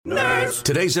Nerds.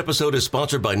 Today's episode is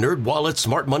sponsored by NerdWallet's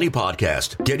Smart Money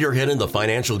Podcast. Get your head in the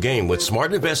financial game with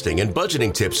smart investing and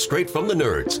budgeting tips straight from the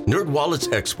nerds. NerdWallet's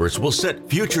experts will set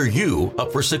future you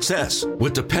up for success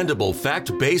with dependable,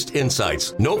 fact-based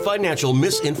insights. No financial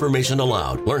misinformation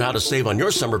allowed. Learn how to save on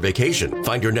your summer vacation,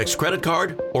 find your next credit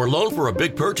card, or loan for a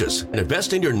big purchase, and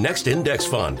invest in your next index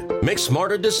fund. Make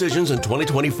smarter decisions in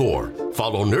 2024.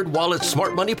 Follow NerdWallet's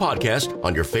Smart Money Podcast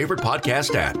on your favorite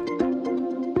podcast app.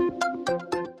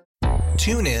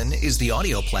 TuneIn is the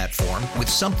audio platform with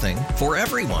something for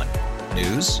everyone.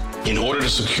 News. In order to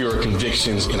secure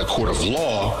convictions in a court of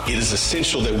law, it is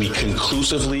essential that we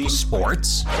conclusively.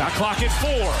 Sports. Shot clock at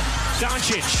 4.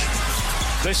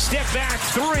 Doncic. The step back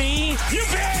 3. You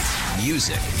bet.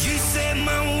 Music. You set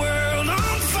my world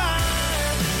on fire.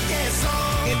 Yes,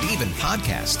 and even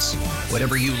podcasts.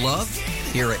 Whatever you love,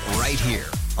 hear it right here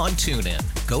on TuneIn.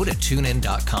 Go to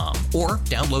TuneIn.com or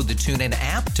download the TuneIn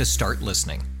app to start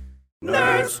listening.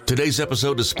 Nerds. Today's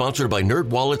episode is sponsored by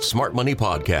NerdWallet's Smart Money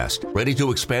Podcast. Ready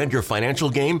to expand your financial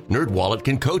game? NerdWallet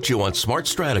can coach you on smart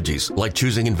strategies like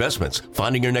choosing investments,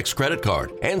 finding your next credit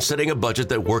card, and setting a budget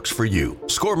that works for you.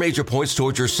 Score major points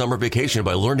towards your summer vacation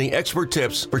by learning expert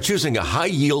tips for choosing a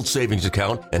high-yield savings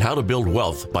account and how to build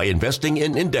wealth by investing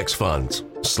in index funds.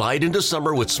 Slide into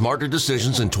summer with smarter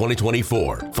decisions in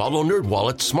 2024. Follow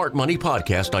NerdWallet's Smart Money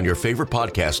Podcast on your favorite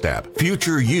podcast app.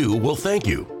 Future you will thank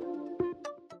you.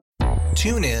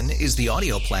 TuneIn is the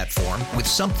audio platform with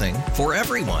something for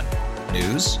everyone.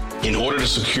 News. In order to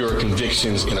secure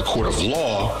convictions in a court of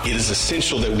law, it is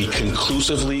essential that we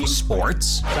conclusively.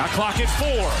 Sports. Shot clock at 4.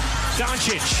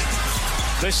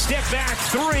 Doncic. The step back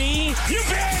 3. You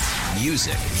bet.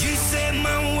 Music. You set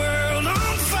my world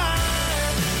on fire.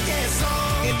 Yes,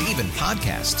 and even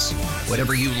podcasts.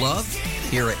 Whatever you love,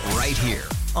 hear it right here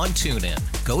on TuneIn.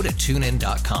 Go to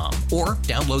TuneIn.com or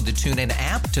download the TuneIn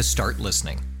app to start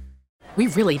listening. We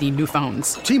really need new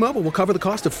phones. T-Mobile will cover the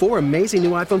cost of 4 amazing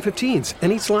new iPhone 15s,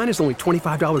 and each line is only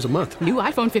 $25 a month. New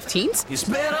iPhone 15s? It's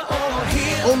better over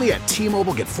here. Only at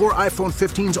T-Mobile, get 4 iPhone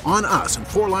 15s on us and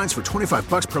 4 lines for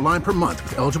 $25 per line per month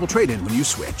with eligible trade-in when you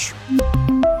switch.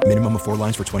 Minimum of 4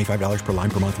 lines for $25 per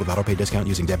line per month with autopay discount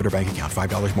using debit or bank account.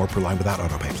 $5 more per line without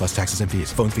autopay, plus taxes and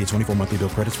fees. Phone fee at 24 monthly bill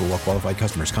credits for well-qualified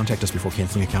customers. Contact us before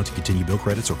canceling account to continue bill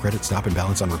credits or credit stop and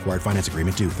balance on required finance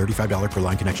agreement due. $35 per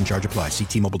line connection charge applies. See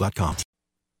T-Mobile.com.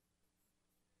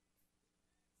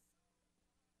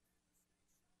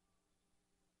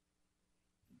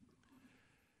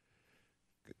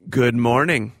 Good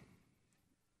morning,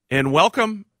 and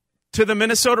welcome to the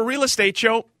Minnesota Real Estate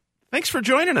Show. Thanks for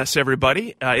joining us,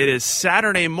 everybody. It is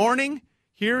Saturday morning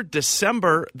here,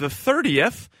 December the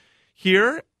 30th,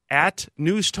 here at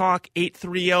News Talk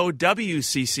 830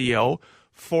 WCCO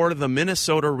for the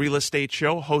Minnesota Real Estate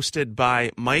Show, hosted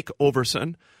by Mike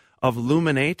Ouverson of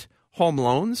Luminate Home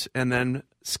Loans, and then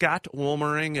Scott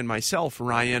Wolmering and myself,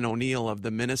 Ryan O'Neill of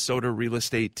the Minnesota Real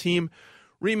Estate Team.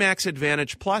 RE/MAX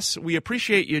Advantage Plus, we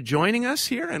appreciate you joining us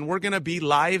here, and we're going to be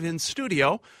live in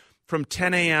studio from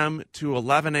 10 a.m. to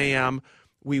 11 a.m.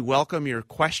 We welcome your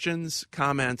questions,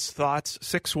 comments, thoughts,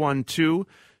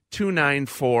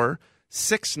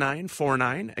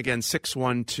 612-294-6949. Again,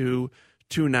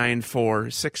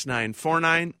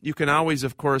 612-294-6949. You can always,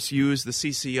 of course, use the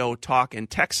CCO talk and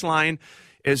text line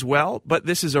as well, but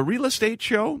this is a real estate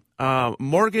show,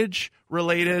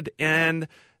 mortgage-related, and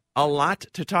a lot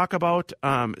to talk about.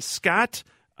 Scott,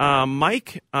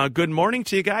 Mike, good morning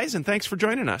to you guys, and thanks for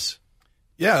joining us.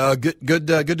 Yeah, good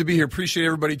to be here. Appreciate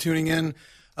everybody tuning in.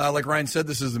 Like Ryan said,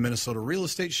 this is the Minnesota Real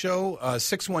Estate Show.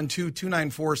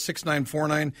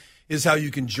 612-294-6949 is how you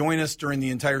can join us during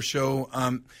the entire show.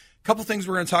 A couple things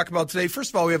we're going to talk about today. First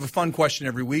of all, we have a fun question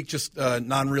every week, just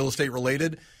non-real estate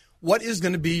related. What is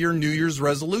going to be your New Year's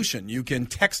resolution? You can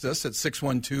text us at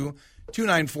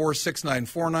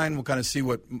 612-294-6949. We'll kind of see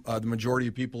what the majority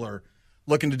of people are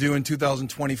looking to do in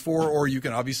 2024, or you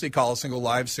can obviously call us and go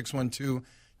live,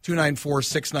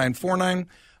 612-294-6949.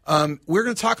 We're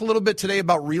going to talk a little bit today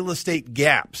about real estate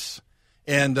gaps.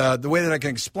 And the way that I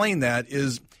can explain that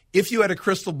is if you had a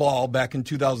crystal ball back in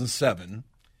 2007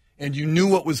 and you knew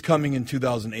what was coming in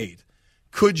 2008,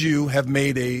 could you have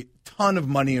made a ton of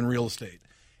money in real estate?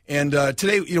 And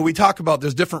today, we talk about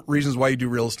there's different reasons why you do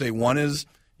real estate. One is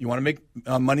you want to make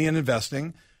money in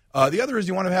investing. The other is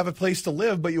you want to have a place to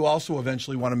live, but you also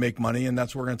eventually want to make money, and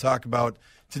that's what we're going to talk about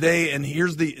today. And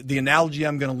here's the analogy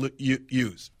I'm going to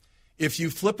use. If you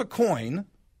flip a coin,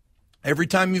 every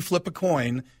time you flip a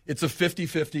coin, it's a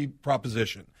 50-50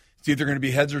 proposition. It's either going to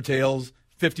be heads or tails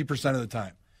 50% of the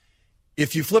time.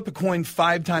 If you flip a coin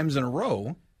 5 times in a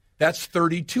row, that's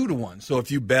 32 to 1. So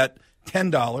if you bet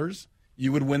 $10,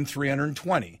 you would win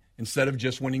 $320. instead of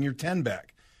just winning your 10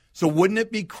 back. So wouldn't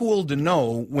it be cool to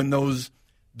know when those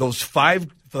five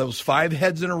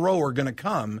heads in a row are going to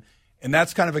come? And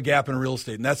that's kind of a gap in real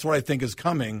estate, and that's what I think is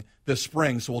coming this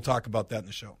spring. So we'll talk about that in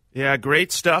the show. Yeah,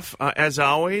 great stuff as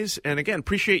always. And again,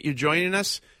 appreciate you joining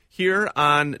us here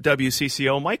on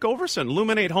WCCO. Mike Ouverson,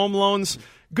 Luminate Home Loans.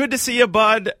 Good to see you,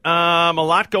 bud. A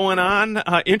lot going on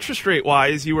interest rate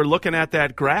wise. You were looking at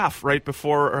that graph right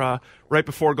before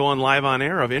going live on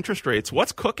air of interest rates.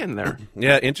 What's cooking there?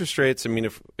 Yeah, interest rates. I mean,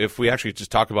 if we actually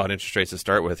just talk about interest rates to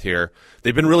start with here,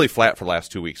 they've been really flat for the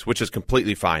last 2 weeks, which is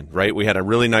completely fine, right? We had a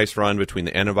really nice run between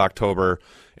the end of October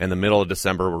and the middle of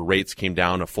December where rates came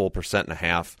down a full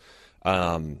 1.5%.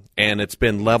 And it's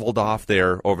been leveled off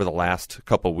there over the last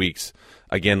couple of weeks.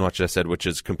 Again, what I said, which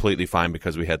is completely fine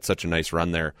because we had such a nice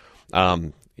run there.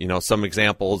 Some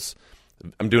examples.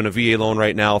 I'm doing a VA loan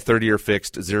right now, 30-year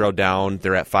fixed, 0 down.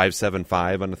 They're at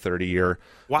 5.75 on the 30-year.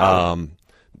 Wow.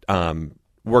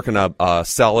 Working a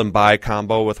sell and buy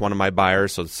combo with one of my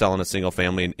buyers, so selling a single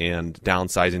family and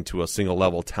downsizing to a single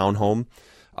level townhome.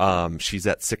 She's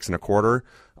at 6.25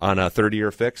 on a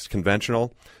 30-year fixed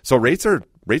conventional. So rates are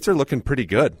looking pretty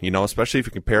good, especially if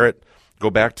you compare it, go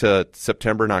back to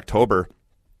September and October.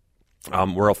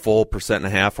 We're a full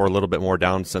 1.5% or a little bit more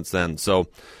down since then. So,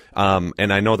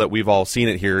 and I know that we've all seen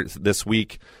it here this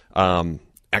week.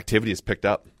 Activity has picked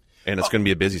up, and it's going to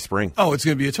be a busy spring. Oh, it's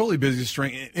going to be a totally busy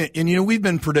spring. And we've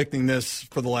been predicting this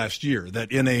for the last year,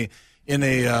 that in a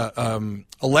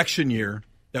election year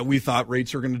that we thought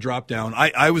rates are going to drop down.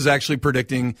 I was actually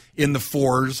predicting in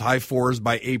the high fours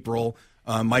by April.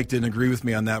 Mike didn't agree with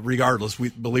me on that. Regardless, we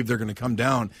believe they're going to come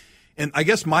down. And I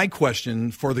guess my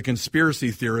question for the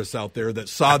conspiracy theorists out there that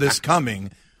saw this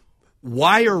coming,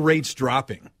 why are rates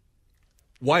dropping?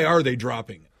 Why are they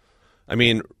dropping? I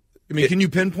mean, can you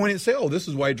pinpoint it and say, this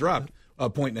is why it dropped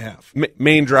 1.5?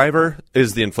 Main driver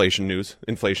is the inflation news,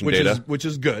 data. Which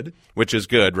is good. Which is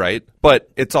good, right?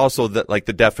 But it's also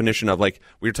the definition of, we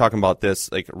were talking about this,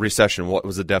 recession. What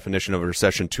was the definition of a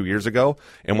recession 2 years ago?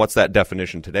 And what's that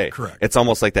definition today? Correct. It's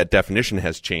almost like that definition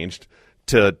has changed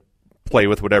to play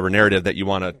with whatever narrative that you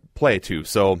want to play to.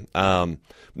 So,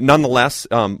 nonetheless,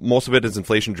 most of it is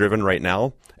inflation driven right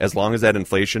now. As long as that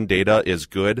inflation data is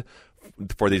good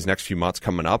for these next few months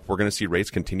coming up, we're going to see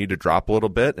rates continue to drop a little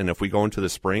bit. And if we go into the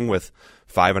spring with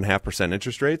 5.5%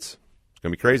 interest rates, it's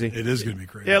going to be crazy. It is going to be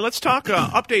crazy. Yeah, let's talk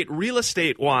update real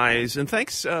estate wise. And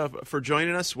thanks for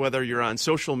joining us, whether you're on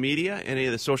social media, any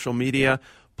of the social media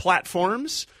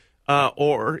platforms,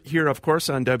 or here, of course,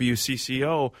 on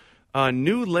WCCO.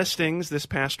 New listings this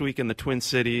past week in the Twin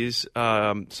Cities.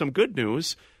 Some good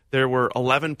news. There were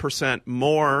 11%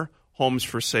 more homes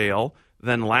for sale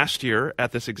than last year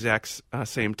at this exact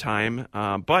same time,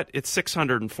 but it's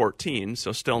 614,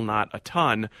 so still not a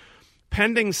ton.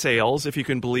 Pending sales, if you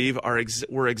can believe,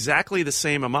 were exactly the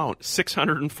same amount,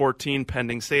 614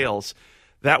 pending sales.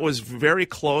 That was very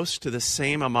close to the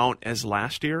same amount as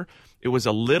last year. It was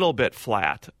a little bit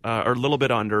flat, or a little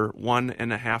bit under,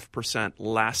 1.5%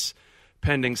 less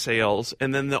pending sales.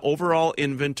 And then the overall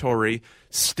inventory,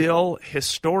 still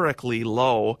historically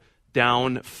low,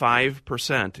 down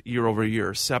 5% year over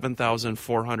year,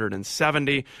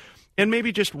 7,470. And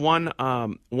maybe just one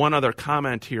other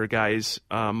comment here, guys,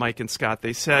 Mike and Scott.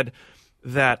 They said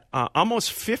that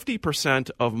almost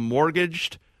 50% of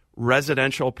mortgaged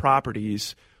residential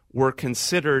properties were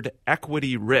considered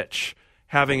equity rich,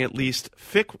 having at least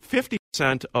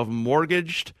 50% of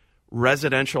mortgaged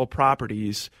residential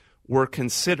properties were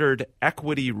considered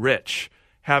equity rich,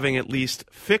 having at least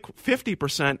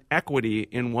 50% equity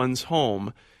in one's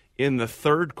home in the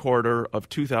third quarter of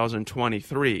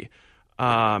 2023.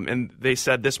 And they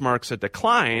said this marks a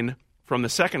decline from the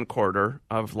second quarter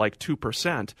of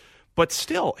 2%, but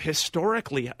still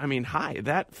historically,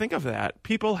 high. Think of that.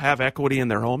 People have equity in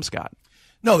their home, Scott.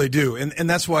 No, they do. And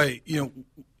that's why,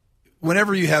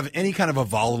 whenever you have any kind of a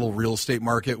volatile real estate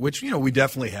market, which, we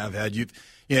definitely have had, you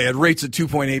had rates at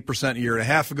 2.8% a year and a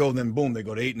half ago, and then boom, they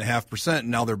go to 8.5%, and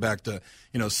now they're back to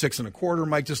 6.25%.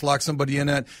 Mike just locked somebody in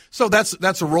at. So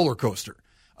that's a roller coaster.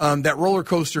 That roller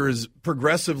coaster is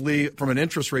progressively, from an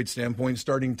interest rate standpoint,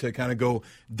 starting to kind of go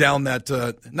down that,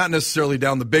 not necessarily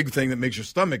down the big thing that makes your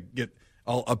stomach get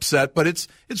all upset, but it's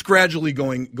gradually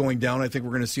going down. I think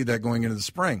we're going to see that going into the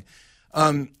spring.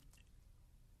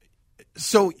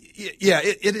 So yeah,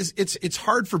 it's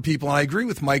hard for people, and I agree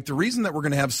with Mike. The reason that we're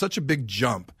going to have such a big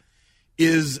jump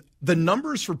is the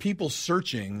numbers for people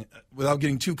searching, without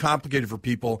getting too complicated for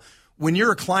people. When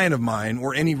you're a client of mine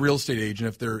or any real estate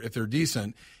agent, if they're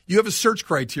decent, you have a search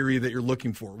criteria that you're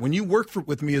looking for. When you work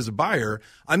with me as a buyer,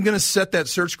 I'm going to set that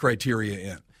search criteria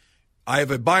in. I have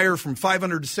a buyer from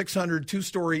 500 to 600,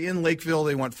 2-story in Lakeville.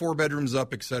 They want 4 bedrooms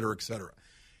up, et cetera, et cetera.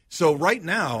 So right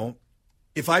now,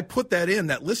 if I put that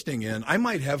listing in, I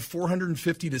might have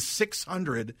 450 to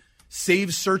 600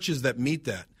 saved searches that meet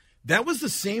that. That was the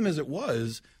same as it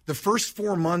was the first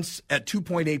 4 months at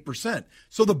 2.8%.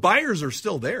 So the buyers are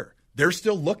still there. They're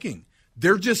still looking.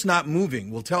 They're just not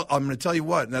moving. I'm going to tell you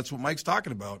what, and that's what Mike's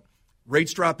talking about.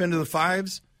 Rates drop into the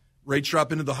 5s. Rates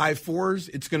drop into the high 4s.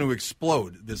 It's going to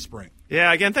explode this spring.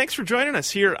 Yeah, again, thanks for joining us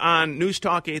here on News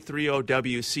Talk 830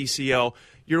 WCCO.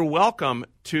 You're welcome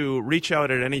to reach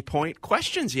out at any point.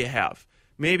 Questions you have,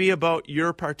 maybe about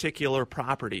your particular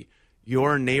property,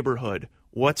 your neighborhood,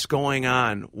 what's going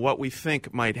on, what we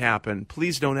think might happen.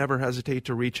 Please don't ever hesitate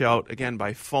to reach out, again,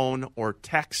 by phone or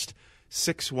text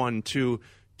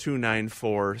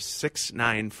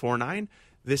 612-294-6949.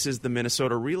 This is the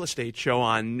Minnesota Real Estate Show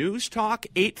on News Talk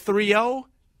 830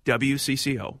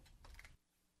 WCCO.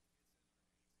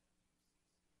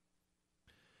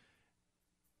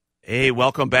 Hey,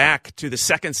 welcome back to the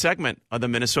second segment of the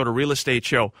Minnesota Real Estate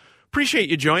Show. Appreciate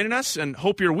you joining us and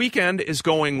hope your weekend is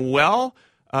going well.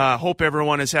 Hope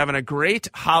everyone is having a great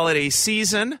holiday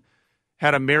season.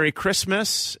 Had a Merry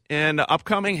Christmas and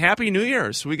upcoming Happy New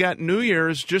Year's. We got New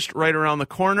Year's just right around the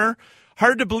corner.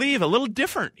 Hard to believe. A little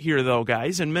different here, though,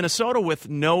 guys. In Minnesota with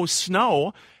no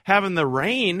snow, having the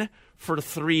rain for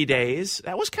 3 days.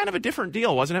 That was kind of a different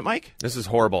deal, wasn't it, Mike? This is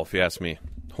horrible, if you ask me.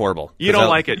 Horrible. You don't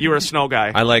like it. You're a snow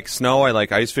guy. I like snow. I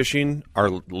like ice fishing. Our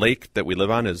lake that we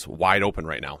live on is wide open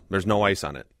right now. There's no ice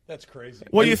on it. That's crazy.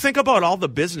 Well, you think about all the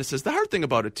businesses. The hard thing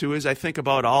about it, too, is I think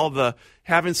about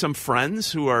having some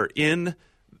friends who are in,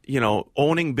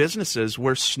 owning businesses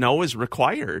where snow is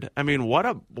required. I mean, what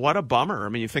a bummer. I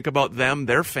mean, you think about them,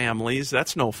 their families.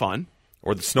 That's no fun.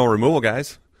 Or the snow removal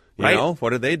guys. Right.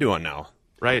 What are they doing now?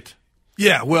 Right.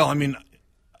 Yeah, well, I mean,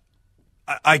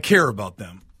 I care about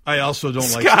them. I also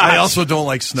don't like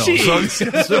snow.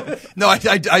 No,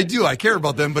 I do. I care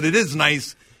about them, but it is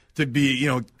nice to be,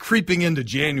 creeping into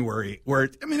January where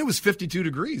it was 52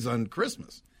 degrees on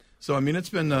Christmas. So it's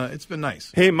been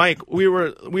nice. Hey, Mike, we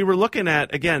were looking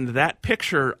at again that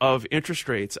picture of interest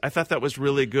rates. I thought that was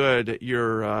really good.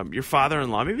 Your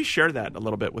father-in-law, maybe share that a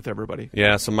little bit with everybody.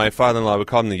 Yeah, so my father-in-law, we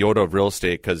call him the Yoda of real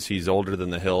estate because he's older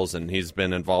than the hills and he's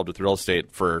been involved with real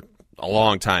estate for a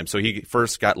long time. So he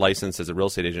first got licensed as a real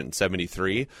estate agent in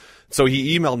 1973. So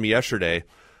he emailed me yesterday.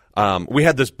 We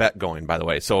had this bet going, by the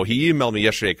way. So he emailed me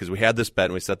yesterday because we had this bet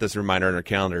and we set this reminder on our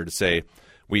calendar to say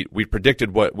we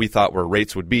predicted what we thought where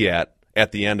rates would be at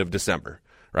the end of December,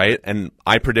 right? And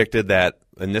I predicted that,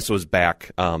 and this was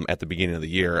back at the beginning of the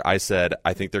year. I said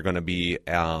I think they're going to be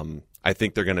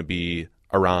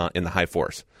around in the high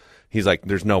 4s. He's like,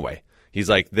 there's no way. He's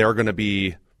like, they're going to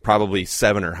be probably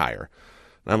 7 or higher.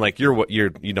 And I'm like, you don't know what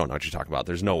you're talking about.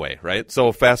 There's no way, right?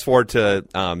 So fast forward to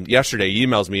yesterday, he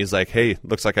emails me. He's like, hey,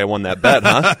 looks like I won that bet,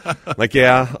 huh? I'm like,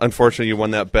 yeah, unfortunately, you won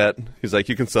that bet. He's like,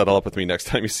 you can settle up with me next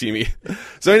time you see me.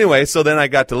 So anyway, so then I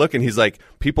got to look, and he's like,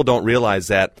 people don't realize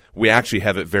that we actually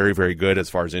have it very, very good as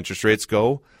far as interest rates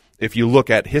go if you look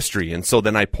at history. And so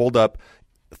then I pulled up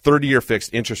 30-year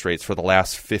fixed interest rates for the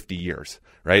last 50 years,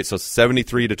 right? So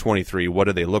 73 to 23, what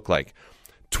do they look like?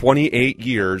 28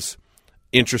 years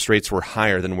interest rates were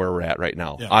higher than where we're at right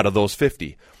now out of those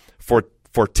 50. For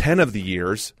 10 of the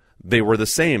years, they were the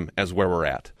same as where we're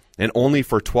at. And only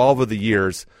for 12 of the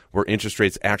years were interest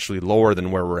rates actually lower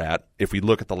than where we're at if we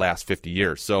look at the last 50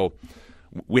 years. So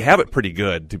we have it pretty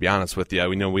good, to be honest with you.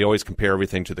 We always compare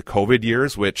everything to the COVID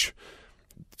years, which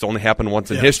it's only happened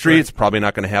once in history. Right. It's probably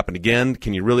not going to happen again.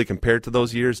 Can you really compare it to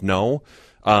those years? No.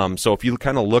 So if you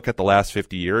kind of look at the last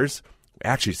 50 years,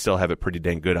 actually still have it pretty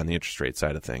dang good on the interest rate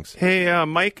side of things. Hey,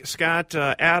 Mike, Scott,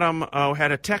 Adam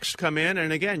had a text come in,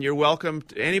 and again, you're welcome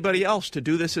to anybody else to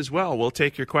do this as well. We'll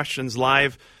take your questions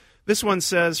live. This one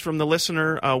says from the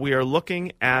listener, we are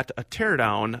looking at a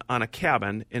teardown on a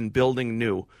cabin and building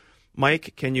new.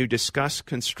 Mike, can you discuss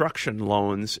construction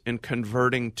loans and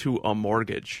converting to a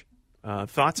mortgage?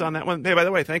 Thoughts on that one? Hey, by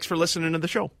the way, thanks for listening to the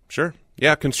show. Sure.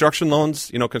 Yeah, construction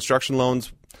loans,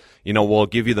 we'll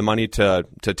give you the money to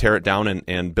tear it down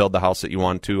and build the house that you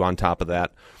want to on top of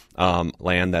that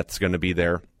land that's going to be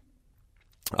there.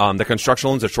 The construction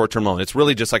loan is a short-term loan. It's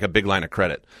really just like a big line of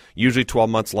credit, usually 12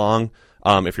 months long.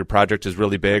 If your project is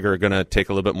really big or going to take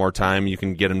a little bit more time, you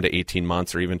can get them to 18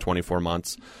 months or even 24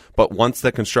 months. But once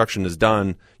the construction is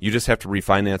done, you just have to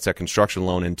refinance that construction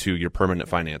loan into your permanent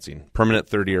financing. Permanent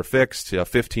 30-year fixed,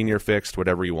 15-year fixed,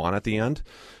 whatever you want at the end.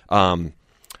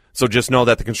 So just know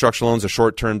that the construction loan is a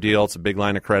short-term deal. It's a big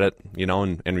line of credit,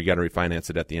 and we got to refinance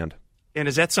it at the end. And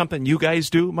is that something you guys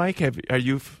do, Mike?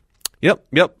 Yep.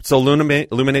 So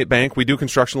Luminate Bank, we do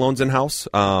construction loans in-house.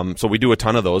 So we do a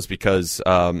ton of those because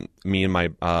me and my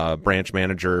branch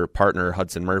manager partner,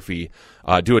 Hudson Murphy,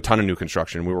 do a ton of new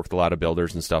construction. We work with a lot of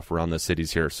builders and stuff around the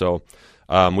cities here. So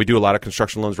we do a lot of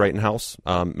construction loans right in-house.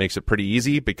 Makes it pretty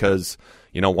easy because,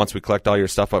 once we collect all your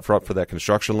stuff up front for that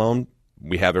construction loan,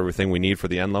 we have everything we need for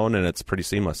the end loan, and it's pretty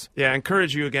seamless. Yeah, I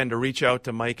encourage you again to reach out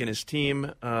to Mike and his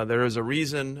team. There is a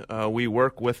reason we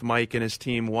work with Mike and his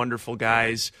team. Wonderful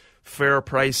guys, fair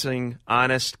pricing,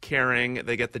 honest, caring.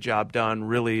 They get the job done.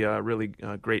 Really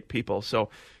great people.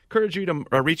 So encourage you to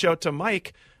reach out to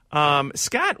Mike.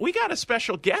 Scott, we got a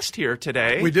special guest here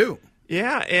today. We do.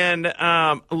 Yeah, and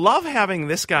love having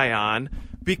this guy on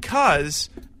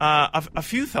because a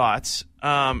few thoughts.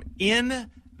 In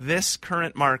this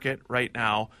current market right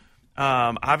now,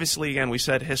 obviously, again, we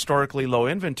said historically low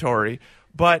inventory,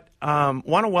 but want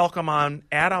to welcome on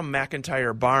Adam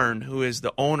McIntyre Barne, who is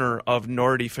the owner of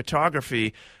Nordy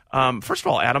Photography. First of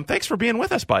all, Adam, thanks for being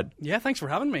with us, bud. Yeah, thanks for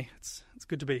having me. It's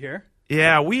good to be here.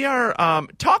 Yeah, we are.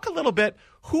 Talk a little bit.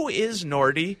 Who is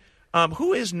Nordy?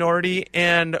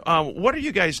 And what are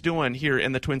you guys doing here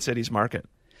in the Twin Cities market?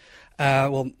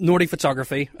 Well, Nordy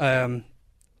Photography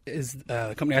is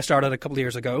a company I started a couple of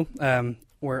years ago.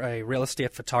 We're a real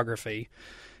estate photography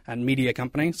and media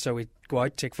company, so we go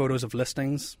out, take photos of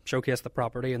listings, showcase the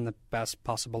property in the best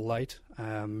possible light,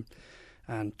 and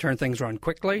turn things around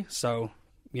quickly. So,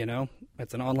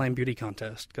 it's an online beauty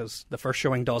contest because the first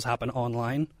showing does happen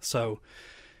online. So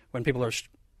when people are,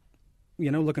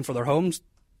 looking for their homes,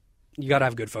 you got to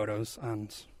have good photos,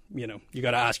 and, you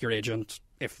got to ask your agent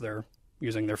if they're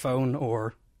using their phone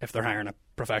or if they're hiring a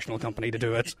professional company to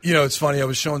do it. It's funny. I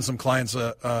was showing some clients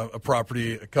a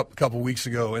property a couple weeks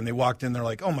ago, and they walked in. They're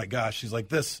like, "Oh my gosh!" She's like,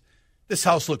 "This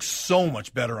house looks so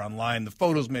much better online. The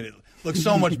photos made it look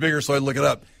so much bigger." So I look it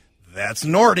up. That's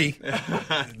Nordy.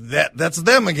 That's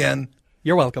them again.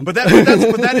 You're welcome. But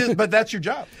that's your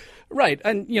job, right?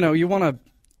 And you want to,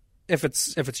 if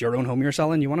it's your own home you're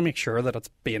selling, you want to make sure that it's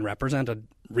being represented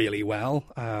really well.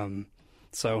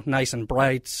 So nice and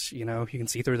bright, you can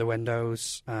see through the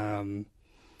windows, and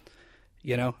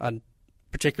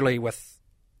particularly with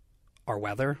our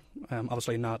weather,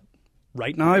 obviously not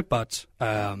right now, but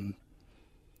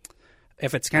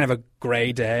if it's kind of a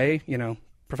grey day,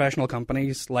 professional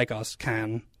companies like us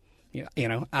can,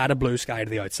 add a blue sky to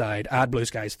the outside, add blue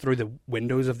skies through the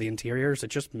windows of the interiors. It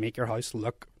just make your house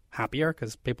look happier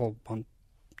because people want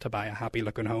to buy a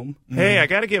happy-looking home. Hey, I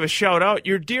got to give a shout-out.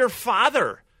 Your dear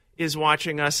father is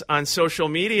watching us on social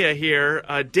media here,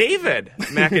 David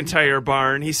McIntyre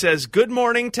Barne. He says, "Good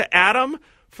morning to Adam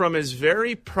from his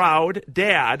very proud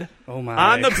dad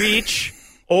on the beach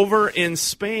over in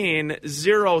Spain,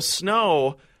 0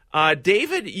 snow."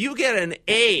 David, you get an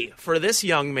A for this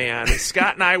young man.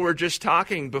 Scott and I were just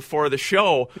talking before the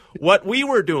show what we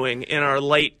were doing in our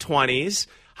late 20s.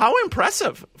 How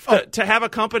impressive to have a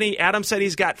company. Adam said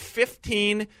he's got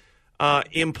 15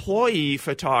 employee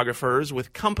photographers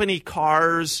with company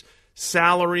cars,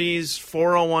 salaries,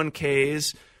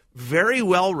 401ks, very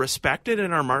well respected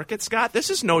in our market, Scott. This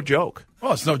is no joke.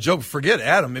 Oh, it's no joke. Forget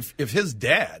Adam. If his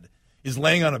dad is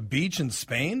laying on a beach in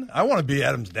Spain, I want to be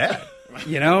Adam's dad.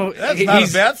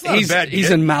 That's not a bad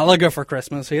he's in Malaga for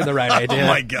Christmas. He had the right idea. Oh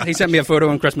my God! He sent me a photo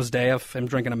on Christmas Day of him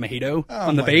drinking a mojito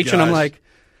on the beach, and I'm like,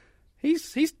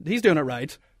 he's doing it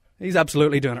right. He's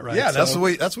absolutely doing it right. Yeah, that's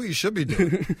what you should be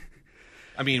doing.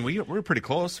 I mean, we're pretty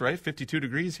close, right? 52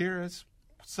 degrees here. It's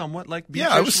somewhat like beach.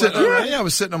 I was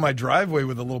sitting on my driveway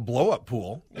with a little blow-up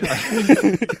pool, but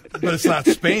it's not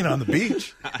Spain on the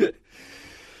beach.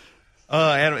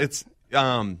 Adam, it's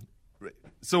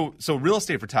so real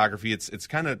estate photography. It's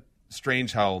kind of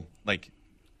strange how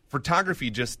photography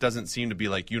just doesn't seem to be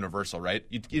universal, right?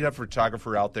 You'd have a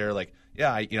photographer out there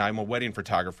I'm a wedding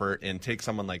photographer, and take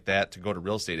someone like that to go to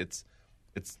real estate.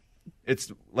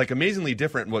 It's amazingly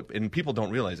different. And people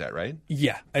don't realize that, right?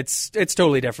 Yeah, it's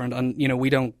totally different. And we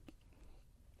don't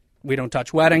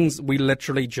touch weddings. We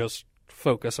literally just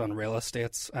focus on real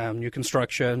estate, new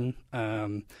construction.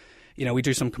 We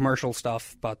do some commercial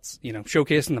stuff, but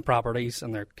showcasing the properties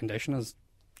and their condition is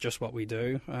just what we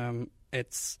do.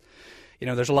 It's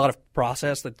there's a lot of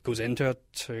process that goes into it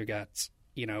to get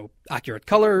accurate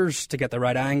colors, to get the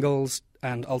right angles,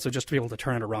 and also just to be able to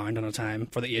turn it around in a time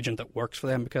for the agent that works for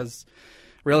them, because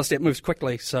real estate moves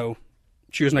quickly. So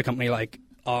choosing a company like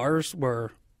ours where,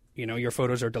 your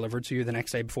photos are delivered to you the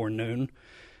next day before noon,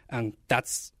 and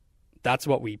that's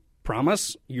what we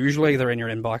promise. Usually they're in your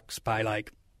inbox by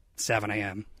 7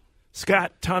 a.m.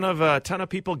 Scott, ton of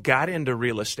people got into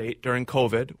real estate during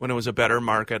COVID when it was a better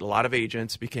market. A lot of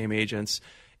agents became agents,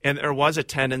 and there was a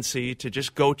tendency to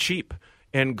just go cheap.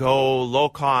 and go low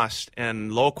cost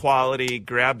and low quality,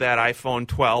 grab that iPhone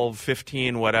 12,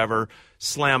 15, whatever,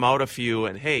 slam out a few,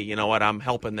 and hey, you know what, I'm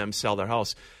helping them sell their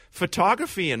house.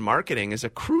 Photography and marketing is a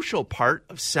crucial part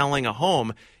of selling a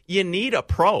home. You need a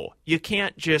pro. You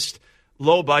can't just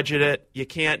low budget it. You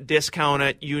can't discount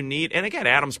it. You need, and again,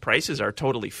 Adam's prices are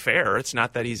totally fair. It's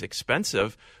not that he's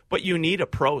expensive, but you need a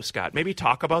pro, Scott. Maybe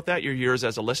talk about that, your years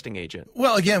as a listing agent.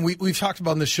 Well, again, we've talked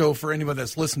about on the show, for anybody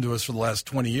that's listened to us for the last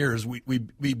 20 years, we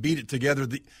beat it together.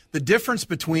 The difference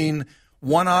between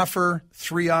one offer,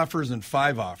 3 offers, and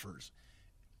 5 offers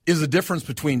is the difference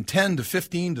between $10,000 to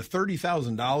 $15,000 to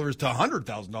 $30,000 to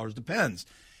 $100,000, depends.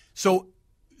 So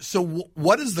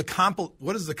what is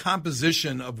the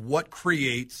composition of what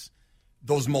creates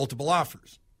those multiple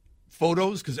offers?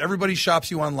 Photos, because everybody shops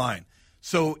you online.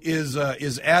 So is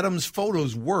Adam's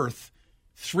photos worth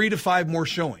 3 to 5 more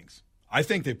showings? I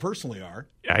think they personally are.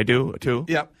 I do too.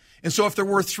 Yeah. And so if they're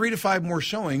worth 3 to 5 more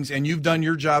showings, and you've done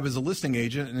your job as a listing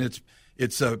agent, and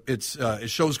it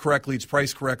shows correctly, it's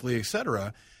priced correctly,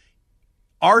 etc.,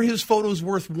 are his photos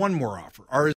worth 1 more offer?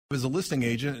 Are as a listing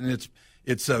agent, and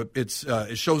it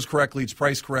shows correctly, it's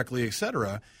priced correctly,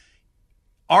 etc.,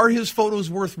 are his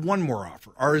photos worth 1 more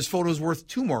offer? Are his photos worth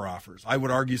 2 more offers? I would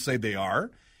argue say they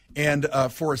are. And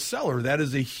for a seller, that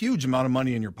is a huge amount of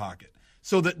money in your pocket.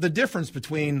 So the difference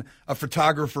between a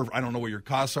photographer, I don't know what your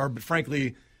costs are, but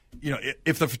frankly,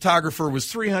 if the photographer was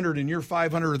 $300 and you're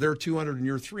 $500, or they're $200 and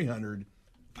you're $300,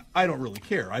 I don't really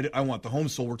care. I want the home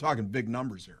sold. We're talking big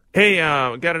numbers here. Hey,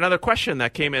 got another question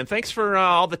that came in. Thanks for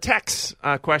all the texts.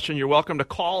 Question. You're welcome to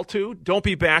call, too. Don't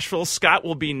be bashful. Scott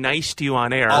will be nice to you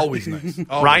on air. Always nice.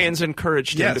 Always. Ryan's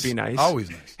encouraged him to be nice. Always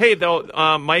nice. Hey,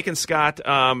 though, Mike and Scott,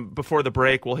 before the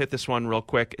break, we'll hit this one real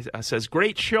quick. It says,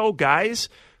 great show, guys.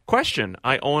 Question.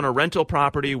 I own a rental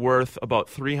property worth about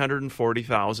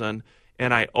 $340,000,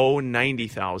 and I owe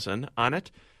 $90,000 on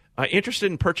it. Interested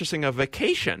in purchasing a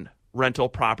vacation rental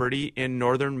property in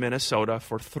northern Minnesota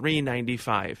for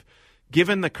 $395,000.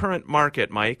 Given the current market,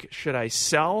 Mike, should I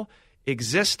sell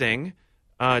existing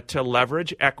to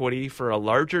leverage equity for a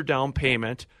larger down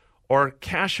payment, or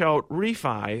cash out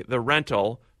refi the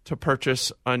rental to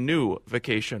purchase a new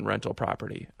vacation rental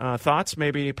property? Thoughts?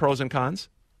 Maybe pros and cons?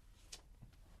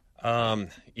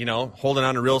 Holding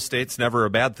on to real estate's never a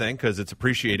bad thing because it's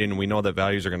appreciating, and we know that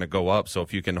values are going to go up. So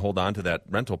if you can hold on to that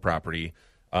rental property,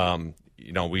 we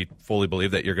fully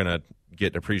believe that you're going to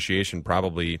get appreciation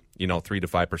probably, 3 to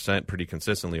 5% pretty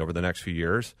consistently over the next few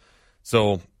years.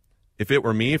 So if it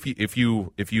were me, if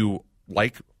you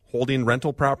like holding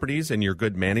rental properties and you're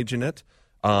good managing it,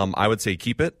 I would say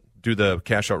keep it. Do the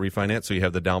cash out refinance so you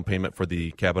have the down payment for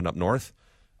the cabin up north.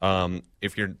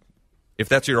 If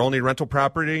that's your only rental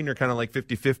property and you're kind of like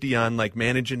 50-50 on like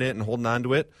managing it and holding on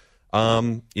to it,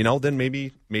 then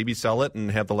maybe sell it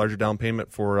and have the larger down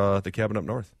payment for the cabin up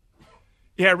north.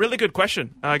 Yeah, really good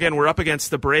question. Again, we're up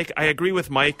against the break. I agree with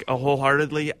Mike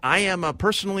wholeheartedly. I am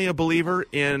personally a believer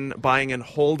in buying and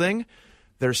holding.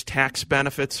 There's tax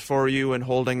benefits for you in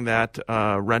holding that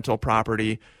rental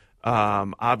property.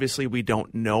 Obviously, we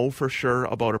don't know for sure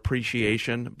about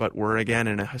appreciation, but we're, again,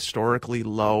 in a historically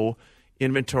low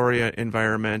inventory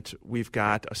environment. We've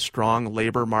got a strong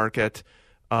labor market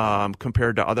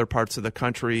compared to other parts of the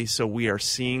country, so we are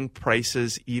seeing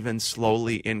prices even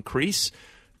slowly increase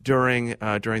during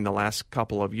the last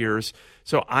couple of years.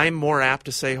 So I'm more apt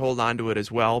to say hold on to it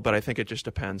as well, but I think it just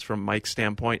depends from Mike's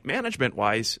standpoint.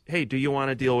 Management-wise, hey, do you want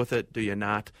to deal with it? Do you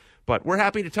not? But we're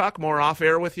happy to talk more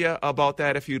off-air with you about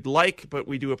that if you'd like, but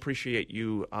we do appreciate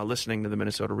you listening to the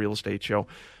Minnesota Real Estate Show.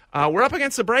 We're up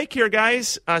against the break here,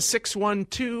 guys.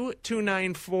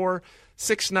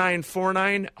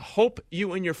 612-294-6949. Hope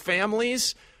you and your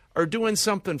families are doing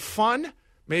something fun,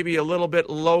 maybe a little bit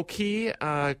low-key,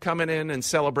 coming in and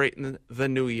celebrating the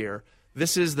new year.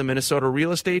 This is the Minnesota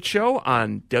Real Estate Show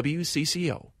on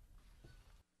WCCO.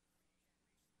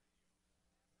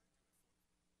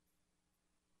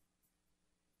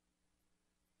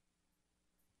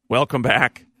 Welcome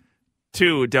back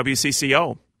to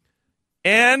WCCO.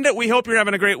 And we hope you're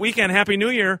having a great weekend. Happy New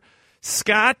Year.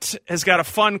 Scott has got a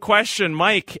fun question.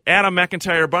 Mike, Adam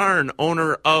McIntyre Barne,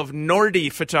 owner of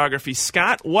Nordy Photography.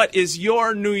 Scott, what is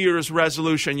your New Year's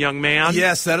resolution, young man?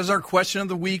 Yes, that is our question of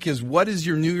the week, is what is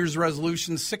your New Year's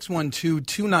resolution?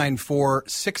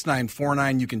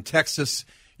 612-294-6949. You can text us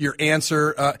your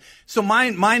answer. So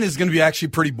mine is going to be actually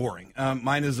pretty boring.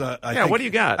 Mine is what do you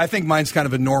got? I think mine's kind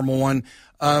of a normal one.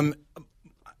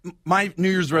 My New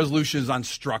Year's resolution is on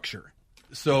structure.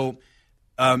 So,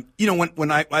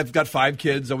 when I've got 5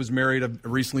 kids, I was married, I've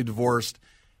recently divorced.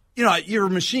 you're a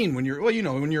machine when you're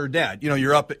when you're a dad.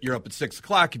 You're up at 6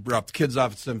 o'clock. You drop the kids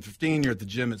off at 7:15. You're at the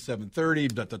gym at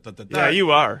 7:30. Yeah,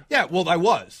 you are. Yeah, well, I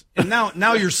was, and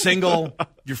now you're single.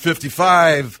 You're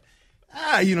 55.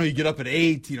 You get up at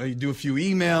 8. You do a few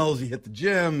emails. You hit the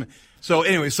gym. So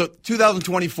anyway,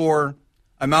 2024.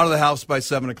 I'm out of the house by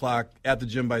 7 o'clock. At the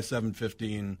gym by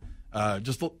 7:15.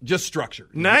 Just structure.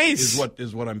 Nice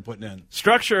is what I'm putting in.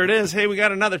 Structure it is. Hey, we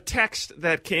got another text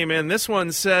that came in. This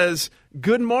one says,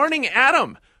 "Good morning,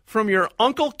 Adam, from your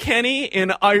Uncle Kenny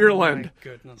in Ireland. Oh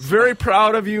my goodness. Very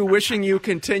proud of you. Wishing you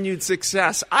continued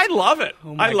success." I love it.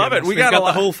 Oh my I love goodness. it. We've got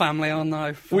the whole family on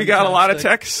now. We got a lot of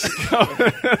texts.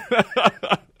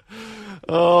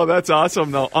 Oh, that's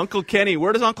awesome, though. Uncle Kenny.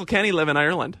 Where does Uncle Kenny live in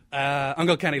Ireland?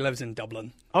 Uncle Kenny lives in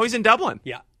Dublin. Oh, he's in Dublin?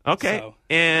 Yeah. Okay. So.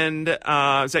 And is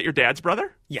that your dad's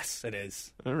brother? Yes, it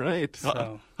is. All right.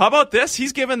 So. How about this?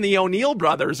 He's given the O'Neill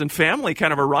brothers and family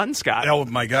kind of a run, Scott. Oh,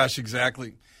 my gosh,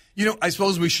 exactly. I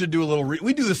suppose we should do a little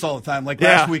we do this all the time. Like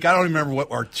last week, I don't even remember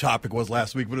what our topic was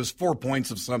last week, but it was 4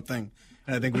 points of something,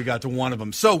 and I think we got to one of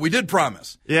them. So we did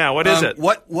promise. Yeah, what is it?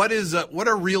 What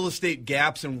are real estate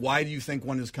gaps, and why do you think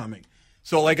one is coming?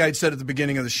 So like I said at the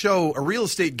beginning of the show, a real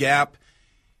estate gap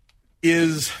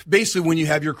is basically when you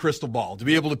have your crystal ball to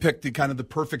be able to pick the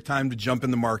perfect time to jump in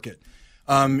the market.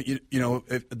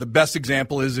 The best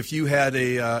example is if you had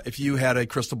a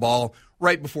crystal ball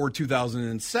right before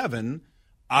 2007,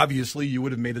 obviously you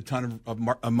would have made a ton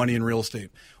of money in real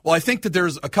estate. Well, I think that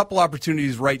there's a couple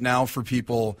opportunities right now for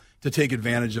people to take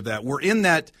advantage of that. We're in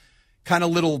that kind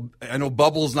of little, I know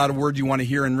bubble is not a word you want to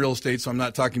hear in real estate, so I'm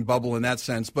not talking bubble in that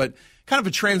sense, but kind of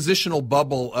a transitional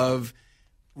bubble of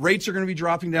rates are going to be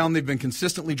dropping down. They've been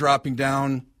consistently dropping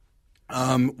down.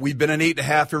 We've been at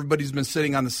 8.5. Everybody's been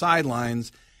sitting on the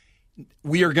sidelines.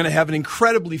 We are going to have an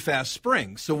incredibly fast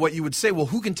spring. So what you would say, well,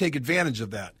 who can take advantage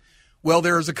of that? Well,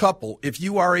 there's a couple. If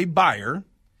you are a buyer,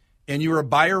 and you're a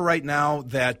buyer right now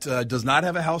that does not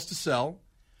have a house to sell,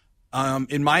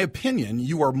 in my opinion,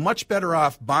 you are much better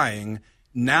off buying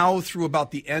now through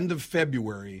about the end of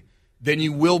February than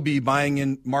you will be buying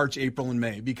in March, April, and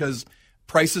May, because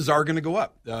prices are going to go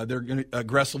up. They're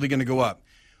aggressively going to go up.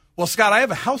 Well, Scott, I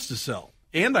have a house to sell,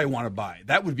 and I want to buy.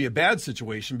 That would be a bad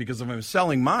situation because if I'm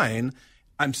selling mine,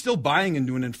 I'm still buying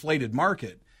into an inflated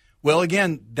market. Well,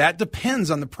 again, that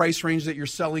depends on the price range that you're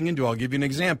selling into. I'll give you an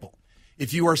example.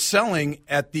 If you are selling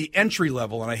at the entry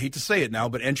level, and I hate to say it now,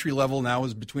 but entry level now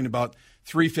is between about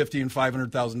 $350,000 and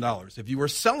 $500,000. If you were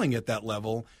selling at that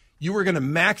level, you were going to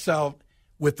max out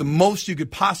with the most you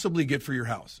could possibly get for your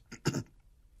house.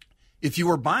 If you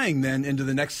were buying then into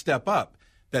the next step up,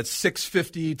 that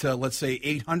 $650,000 to let's say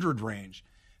 $800,000 range,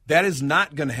 that is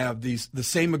not going to have the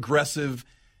same aggressive.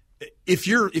 If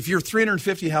your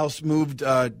 350 house moved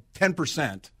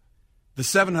 10%, the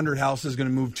 700 house is going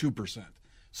to move 2%.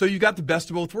 So you got the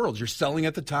best of both worlds. You're selling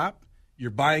at the top,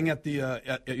 you're buying at the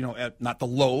at not the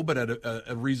low, but at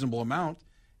a reasonable amount.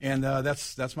 And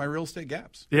that's my real estate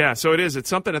gaps. Yeah, so it is. It's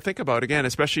something to think about, again,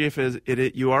 especially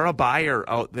if you are a buyer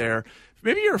out there.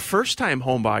 Maybe you're a first-time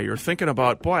home buyer. You're thinking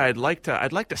about, boy, I'd like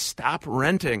to stop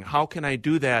renting. How can I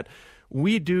do that?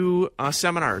 We do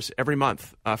seminars every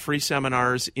month, free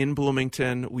seminars in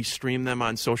Bloomington. We stream them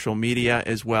on social media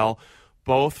as well,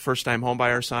 both first-time home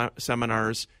buyer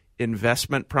seminars,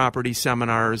 investment property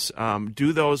seminars.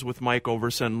 Do those with Mike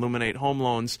Ouverson, Luminate Home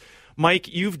Loans.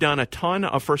 Mike, you've done a ton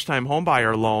of first-time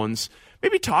homebuyer loans.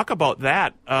 Maybe talk about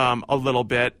that a little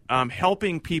bit,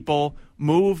 helping people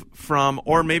move from,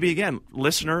 or maybe, again,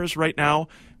 listeners right now,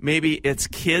 maybe it's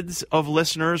kids of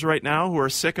listeners right now who are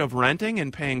sick of renting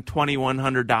and paying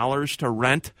 $2,100 to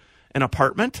rent an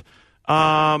apartment.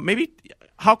 Maybe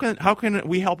how can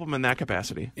we help them in that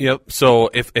capacity? Yep.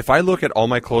 So if I look at all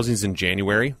my closings in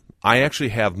January, I actually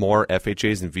have more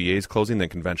FHAs and VAs closing than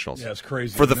conventionals. Yeah, it's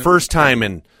crazy. For the first time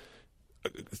in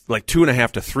like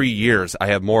 2.5 to 3 years, I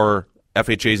have more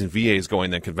FHAs and VAs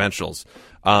going than conventionals,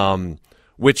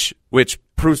 which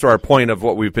proves to our point of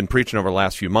what we've been preaching over the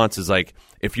last few months is like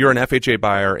if you're an FHA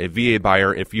buyer, a VA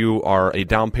buyer, if you are a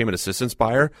down payment assistance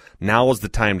buyer, now is the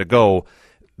time to go.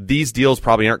 These deals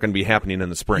probably aren't going to be happening in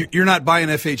the spring. You're not buying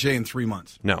FHA in 3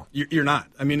 months. No. You're not.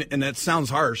 I mean, and that sounds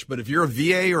harsh, but if you're a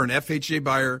VA or an FHA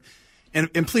buyer,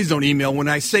 and please don't email. When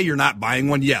I say you're not buying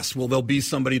one, yes, well, there'll be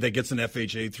somebody that gets an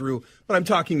FHA through, but I'm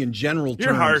talking in general terms.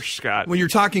 You're harsh, Scott. When you're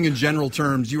talking in general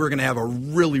terms, you are going to have a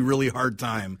really, really hard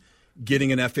time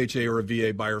getting an FHA or a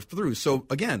VA buyer through. So,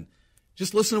 again,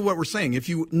 just listen to what we're saying. If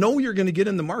you know you're going to get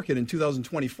in the market in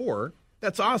 2024,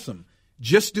 that's awesome.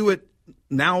 Just do it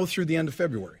now through the end of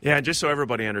February. Yeah, just so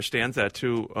everybody understands that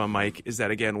too, Mike, is that,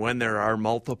 again, when there are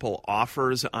multiple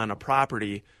offers on a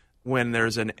property, when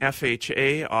there's an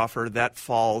FHA offer, that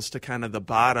falls to kind of the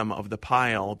bottom of the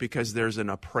pile because there's an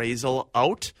appraisal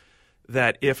out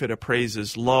that if it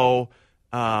appraises low,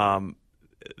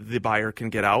 the buyer can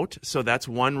get out. So that's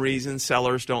one reason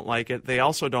sellers don't like it. They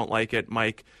also don't like it,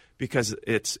 Mike, because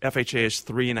it's FHA is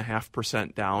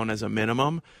 3.5% down as a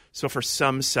minimum. So for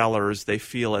some sellers, they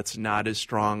feel it's not as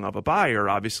strong of a buyer,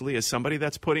 obviously, as somebody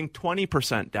that's putting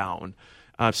 20% down.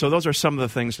 So those are some of the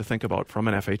things to think about from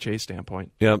an FHA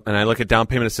standpoint. Yep, and I look at down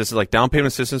payment assistance, like down payment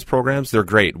assistance programs. They're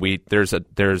great. There's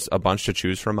a bunch to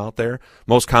choose from out there.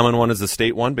 Most common one is the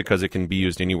state one because it can be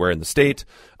used anywhere in the state.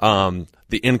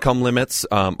 The income limits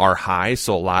are high,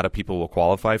 so a lot of people will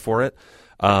qualify for it.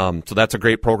 So that's a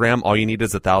great program. All you need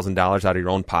is $1,000 out of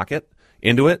your own pocket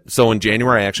into it. So in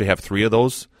January, I actually have 3 of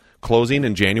those closing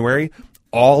in January.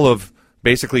 All of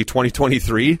basically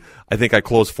 2023, I think I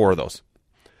closed 4 of those.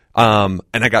 And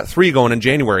I got 3 going in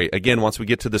January. Again, once we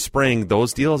get to the spring,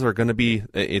 those deals are going to be,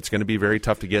 it's going to be very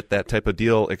tough to get that type of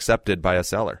deal accepted by a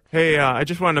seller. Hey, I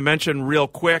just wanted to mention real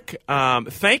quick,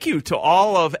 thank you to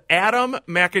all of Adam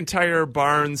McIntyre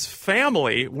Barne's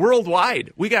family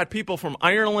worldwide. We got people from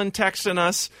Ireland texting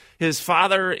us, his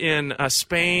father in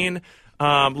Spain,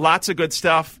 lots of good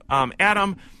stuff.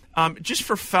 Adam, just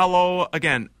for fellow,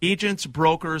 again, agents,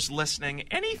 brokers listening,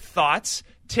 any thoughts,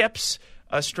 tips,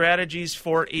 strategies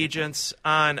for agents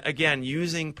on, again,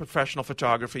 using professional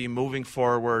photography moving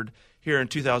forward here in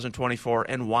 2024,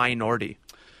 and why Nordy?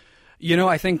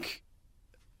 I think,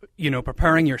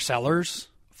 preparing your sellers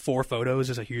for photos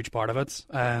is a huge part of it.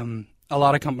 A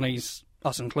lot of companies,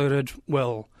 us included,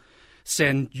 will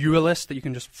send you a list that you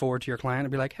can just forward to your client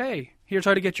and be like, hey, here's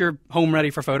how to get your home ready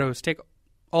for photos. Take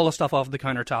all the stuff off the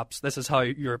countertops. This is how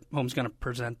your home's going to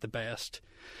present the best.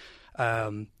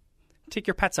 Take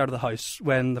your pets out of the house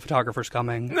when the photographer's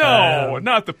coming. No,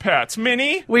 not the pets.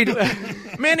 Minnie?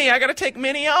 Minnie, I got to take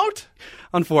Minnie out?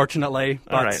 Unfortunately.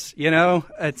 But, all right.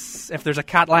 It's if there's a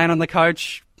cat lying on the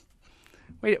couch,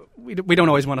 we don't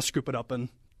always want to scoop it up and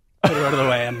put it out of the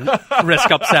way and risk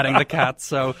upsetting the cat.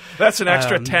 So that's an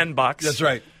extra $10. That's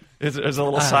right. It's a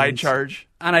little side charge.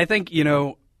 And I think,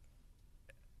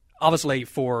 obviously,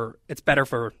 it's better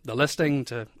for the listing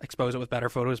to expose it with better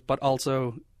photos, but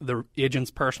also the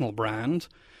agent's personal brand.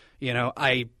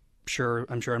 I'm sure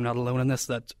I'm not alone in this,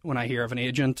 that when I hear of an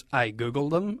agent, I Google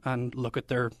them and look at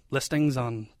their listings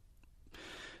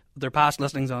their past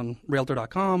listings on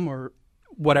Realtor.com or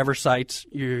whatever site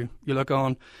you look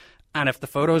on. And if the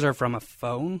photos are from a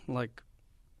phone, like,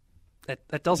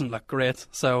 it doesn't look great.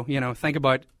 So, think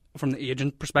about from the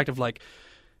agent perspective, like,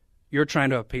 you're trying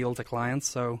to appeal to clients,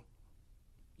 so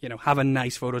having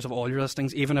nice photos of all your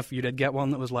listings, even if you did get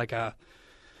one that was like a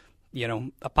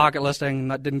pocket listing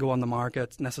that didn't go on the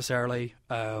market necessarily,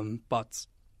 but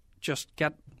just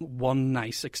get one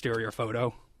nice exterior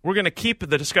photo. We're going to keep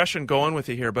the discussion going with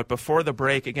you here, but before the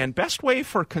break, again, best way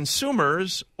for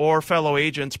consumers or fellow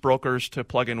agents, brokers to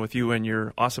plug in with you and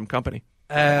your awesome company?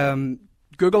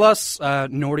 Google us,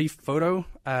 Nordy Photo.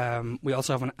 We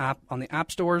also have an app on the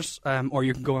app stores, or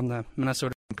you can go on the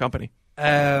Minnesota company.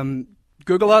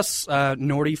 Google us,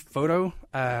 Nordy Photo.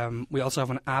 We also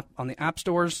have an app on the app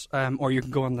stores, or you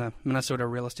can go on the Minnesota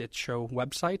Real Estate Show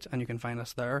website, and you can find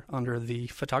us there under the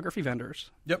photography vendors.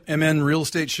 Yep,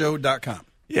 mnrealestateshow.com.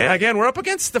 Yeah, again, we're up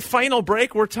against the final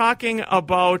break. We're talking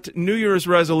about New Year's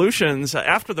resolutions.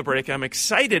 After the break, I'm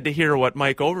excited to hear what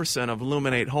Mike Ouverson of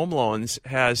Luminate Home Loans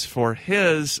has for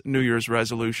his New Year's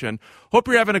resolution. Hope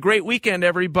you're having a great weekend,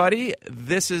 everybody.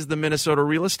 This is the Minnesota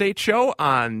Real Estate Show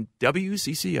on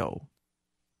WCCO.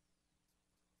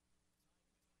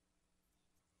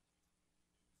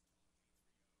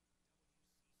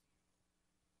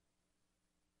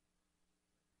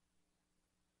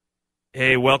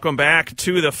 Hey, welcome back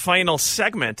to the final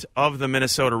segment of the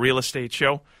Minnesota Real Estate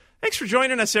Show. Thanks for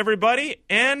joining us, everybody,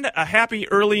 and a happy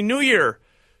early New Year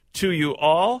to you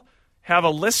all. Have a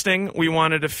listing we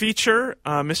wanted to feature.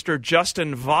 Mr.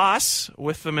 Justin Voss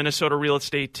with the Minnesota Real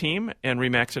Estate Team and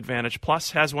RE/MAX Advantage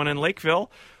Plus has one in Lakeville,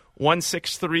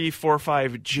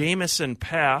 16345 Jamison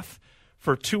Path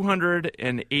for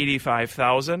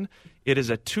 $285,000. It is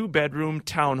a 2-bedroom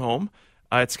townhome.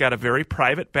 It's got a very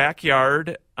private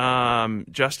backyard.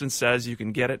 Justin says you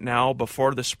can get it now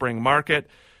before the spring market.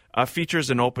 Features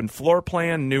an open floor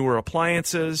plan, newer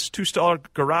appliances, 2-stall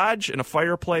garage and a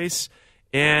fireplace,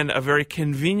 and a very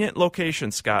convenient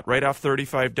location, Scott, right off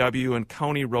 35W and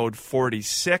County Road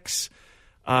 46.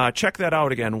 Check that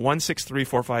out again,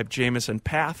 16345 Jamison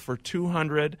Path for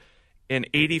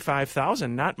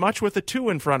 $285,000. Not much with a 2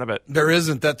 in front of it. There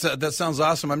isn't. That sounds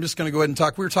awesome. I'm just going to go ahead and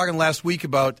talk. We were talking last week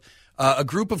about a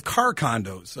group of car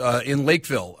condos in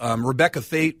Lakeville. Rebecca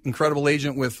Thate, incredible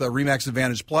agent with RE/MAX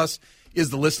Advantage Plus, is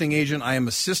the listing agent. I am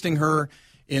assisting her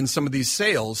in some of these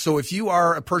sales. So if you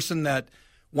are a person that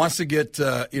wants to get,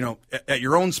 at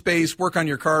your own space, work on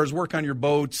your cars, work on your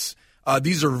boats,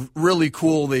 these are really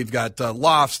cool. They've got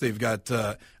lofts. They've got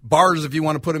bars if you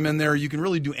want to put them in there. You can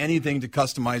really do anything to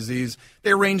customize these.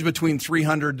 They range between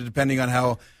 $300 depending on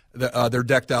how they're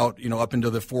decked out, up into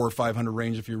the $400 or $500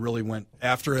 range if you really went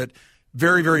after it.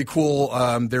 Very, very cool.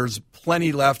 There's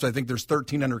plenty left. I think there's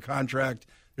 13 under contract.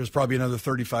 There's probably another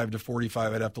 35 to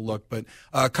 45. I'd have to look. But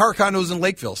car condos in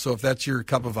Lakeville. So if that's your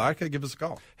cup of vodka, give us a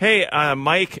call. Hey,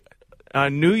 Mike,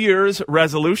 New Year's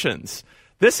resolutions.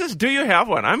 Do you have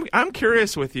one? I'm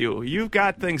curious with you. You've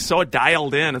got things so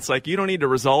dialed in. It's like you don't need to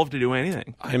resolve to do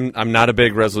anything. I'm not a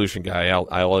big resolution guy.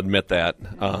 I'll admit that.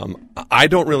 I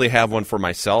don't really have one for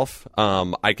myself.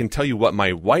 I can tell you what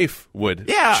my wife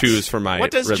would choose for my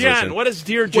resolution. What does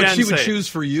dear Jen say? What she would choose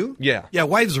for you? Yeah. Yeah,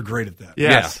 wives are great at that.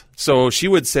 Yes. Yeah. So she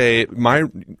would say, my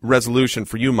resolution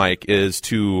for you, Mike, is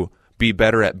to be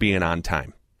better at being on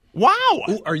time. Wow.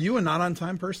 Ooh, are you a not on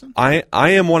time person? I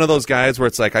am one of those guys where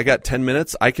it's like I got 10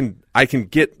 minutes. I can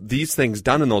get these things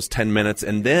done in those 10 minutes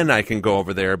and then I can go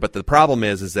over there. But the problem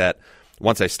is that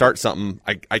once I start something,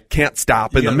 I can't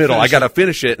stop in the middle. I got to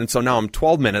finish it. And so now I'm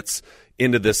 12 minutes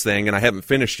into this thing and I haven't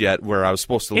finished yet where I was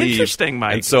supposed to leave. Interesting,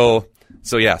 Mike. And so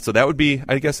that would be,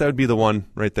 I guess that would be the one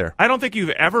right there. I don't think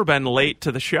you've ever been late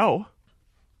to the show.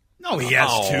 No, he has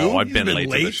too. I've been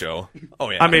late to the show. Oh,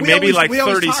 yeah. I mean, maybe like 30 seconds. We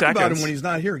always talk about him when he's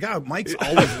not here. God, Mike's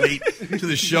always late to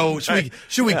the show.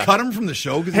 Should we cut him from the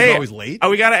show because he's always late?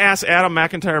 We got to ask Adam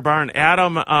McIntyre Barne.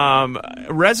 Adam,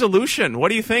 resolution. What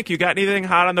do you think? You got anything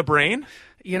hot on the brain?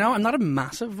 I'm not a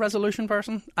massive resolution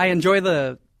person. I enjoy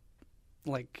the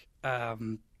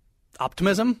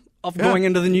optimism of going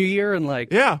into the new year and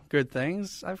good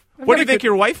things. What do you think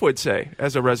your wife would say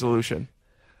as a resolution?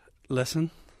 Listen.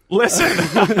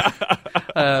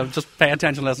 Just pay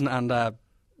attention, listen, and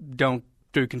don't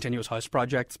do continuous house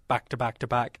projects back to back to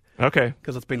back. Okay.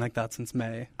 Because it's been like that since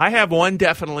May. I have one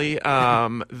definitely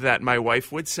that my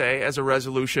wife would say as a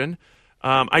resolution.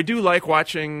 I do like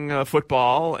watching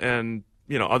football and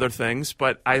other things,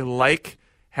 but I like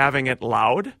having it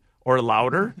loud or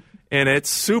louder. And it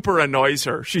super annoys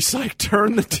her. She's like,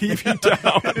 turn the TV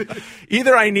down.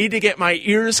 Either I need to get my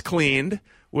ears cleaned,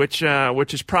 which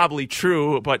is probably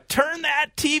true, but turn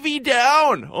that TV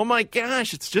down. Oh, my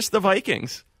gosh, it's just the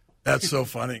Vikings. That's so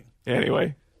funny.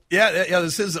 Anyway. Yeah,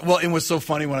 this is – well, it was so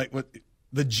funny when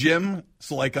the gym,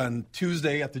 so like on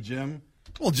Tuesday at the gym,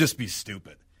 will just be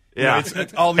stupid. Yeah,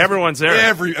 it's all these, everyone's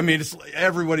there.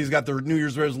 Everybody's got their New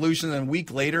Year's resolution, and a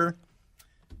week later –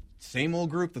 same old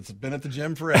group that's been at the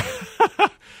gym forever.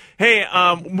 Hey,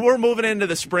 we're moving into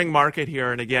the spring market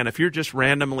here. And again, if you're just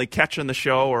randomly catching the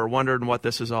show or wondering what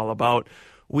this is all about,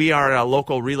 we are a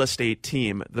local real estate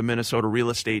team, the Minnesota Real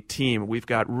Estate Team. We've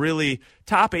got really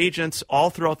top agents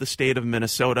all throughout the state of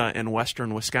Minnesota and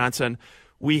western Wisconsin.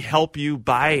 We help you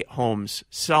buy homes,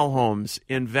 sell homes,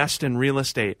 invest in real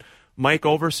estate. Mike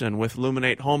Ouverson with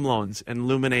Luminate Home Loans and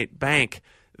Luminate Bank.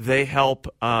 They help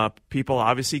people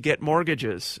obviously get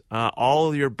mortgages,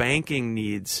 all your banking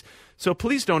needs. So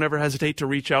please don't ever hesitate to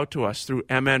reach out to us through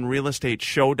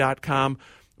mnrealestateshow.com.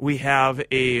 We have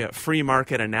a free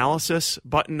market analysis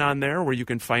button on there where you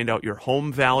can find out your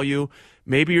home value.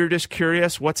 Maybe you're just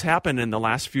curious what's happened in the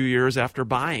last few years after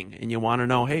buying, and you want to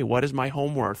know, hey, what is my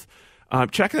home worth?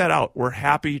 Check that out. We're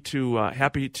happy to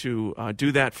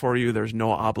do that for you. There's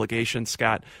no obligation,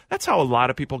 Scott. That's how a lot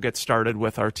of people get started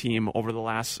with our team over the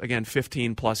last, again,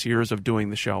 15 plus years of doing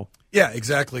the show. Yeah,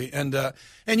 exactly. And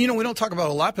we don't talk about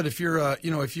it a lot, but if you're a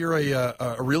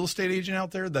real estate agent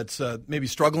out there that's maybe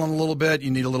struggling a little bit,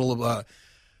 you need a little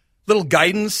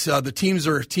guidance. The teams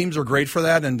are great for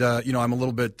that, and I'm a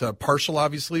little bit partial,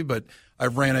 obviously, but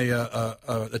I've ran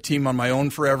a team on my own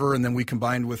forever, and then we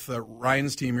combined with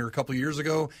Ryan's team here a couple of years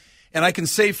ago. And I can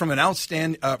say from an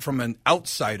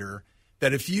outsider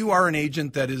that if you are an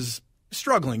agent that is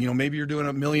struggling, maybe you're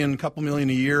doing couple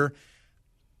million a year,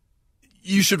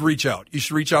 you should reach out. You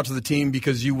should reach out to the team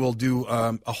because you will do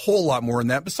a whole lot more than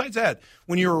that. Besides that,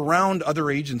 when you're around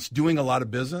other agents doing a lot of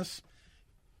business,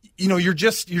 you're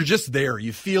just there.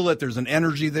 You feel it. There's an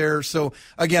energy there. So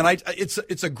again,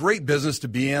 it's a great business to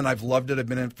be in. I've loved it. I've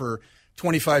been in it for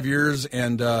 25 years,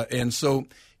 and so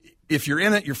if you're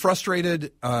in it, you're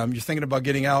frustrated, you're thinking about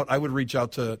getting out, I would reach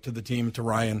out to the team, to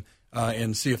Ryan,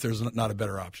 and see if there's not a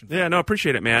better option. Yeah, no,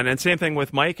 appreciate it, man. And same thing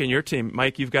with Mike and your team.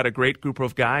 Mike, you've got a great group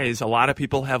of guys. A lot of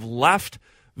people have left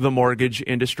the mortgage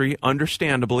industry,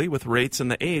 understandably, with rates in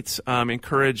the eights.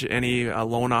 Encourage any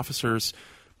loan officers.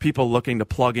 people looking to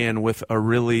plug in with a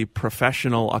really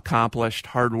professional, accomplished,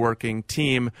 hardworking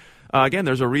team. Again,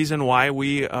 there's a reason why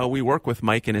we work with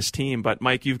Mike and his team. But,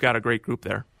 Mike, you've got a great group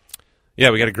there.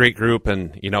 Yeah, we got a great group,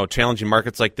 and, challenging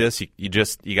markets like this,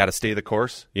 you got to stay the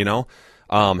course,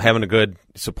 having a good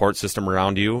support system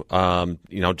around you,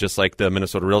 just like the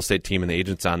Minnesota real estate team and the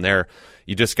agents on there,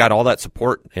 you just got all that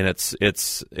support, and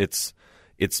it's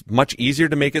much easier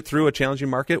to make it through a challenging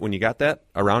market when you got that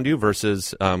around you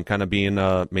versus kind of being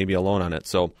maybe alone on it.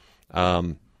 So,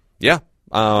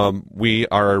 we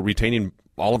are retaining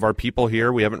all of our people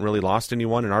here. We haven't really lost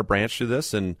anyone in our branch to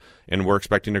this, and we're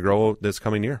expecting to grow this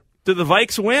coming year. Did the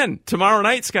Vikes win tomorrow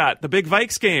night, Scott? The big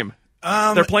Vikes game.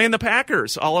 They're playing the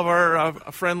Packers. All of our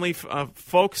friendly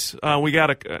folks. We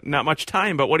got not much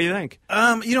time, but what do you think?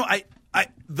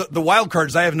 The wild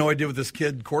cards. I have no idea what this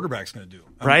kid quarterback's going to do.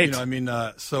 Right.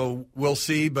 So we'll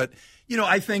see. But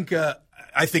I think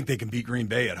they can beat Green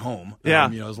Bay at home.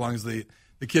 Yeah. As long as the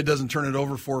kid doesn't turn it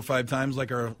over 4 or 5 times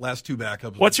like our last 2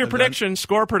 backups. What's your prediction?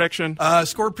 Score prediction?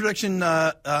 Score prediction.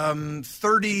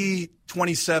 30-27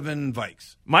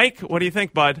 Vikes. Mike, what do you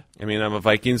think, bud? I'm a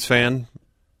Vikings fan.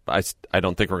 I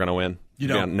don't think we're going to win. You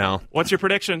don't? No. What's your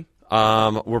prediction?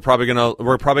 We're probably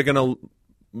gonna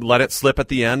let it slip at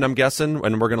the end, I'm guessing,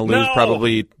 and we're gonna lose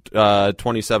probably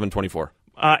 27-24.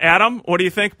 Adam, what do you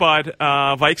think, bud?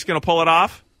 Vikes gonna pull it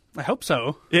off? I hope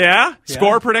so. Yeah?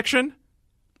 Score prediction?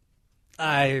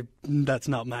 That's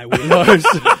not my wheelhouse.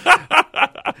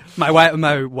 My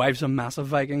wife's a massive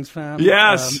Vikings fan.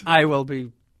 Yes. I will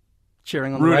be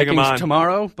cheering on Rooting the Vikings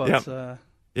tomorrow, but. Yep.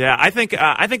 Yeah, I think the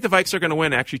Vikes are going to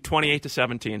win, actually,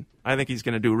 28-17. I think he's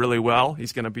going to do really well.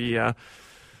 He's going to be a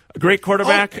great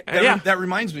quarterback. That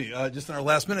reminds me, just in our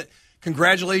last minute,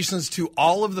 congratulations to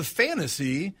all of the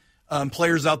fantasy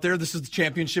players out there. This is the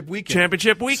championship weekend.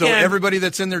 So everybody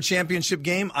that's in their championship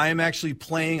game, I am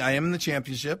in the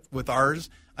championship with ours.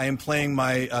 I am playing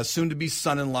my soon-to-be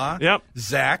son-in-law,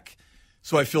 Zach.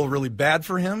 So I feel really bad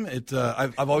for him.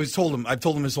 I've always told him. I've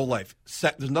told him his whole life.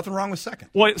 There's nothing wrong with second.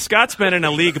 Well, Scott's been in a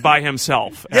league by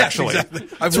himself. Actually, yes,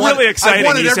 exactly. It's really exciting.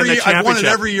 I've won it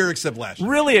every year except last year.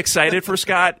 Really excited for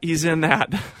Scott. He's in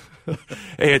that.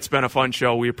 Hey, it's been a fun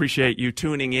show. We appreciate you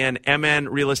tuning in. MN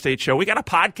Real Estate Show. We got a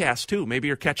podcast too. Maybe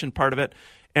you're catching part of it.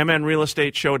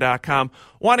 MNRealEstateShow.com.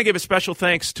 Want to give a special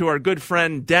thanks to our good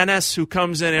friend Dennis, who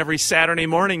comes in every Saturday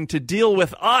morning to deal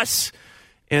with us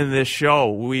in this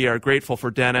show. We are grateful for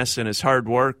Dennis and his hard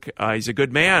work. He's a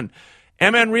good man.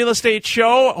 MN Real Estate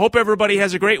Show. Hope everybody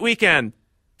has a great weekend.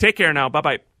 Take care now.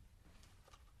 Bye-bye.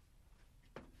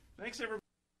 Thanks, everybody.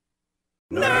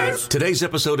 Nerds. Today's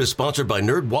episode is sponsored by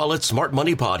NerdWallet's Smart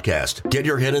Money Podcast. Get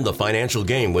your head in the financial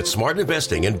game with smart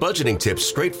investing and budgeting tips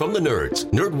straight from the nerds.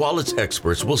 NerdWallet's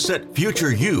experts will set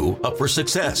future you up for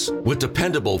success with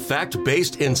dependable,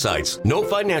 fact-based insights. No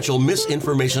financial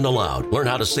misinformation allowed. Learn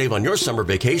how to save on your summer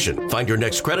vacation, find your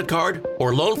next credit card,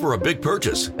 or loan for a big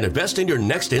purchase, and invest in your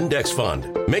next index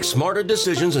fund. Make smarter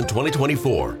decisions in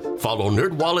 2024. Follow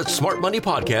NerdWallet's Smart Money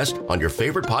Podcast on your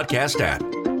favorite podcast app.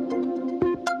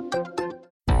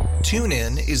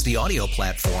 TuneIn is the audio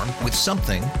platform with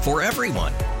something for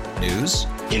everyone. News.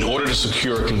 In order to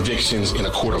secure convictions in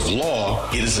a court of law,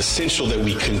 it is essential that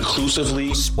we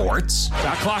conclusively. Sports.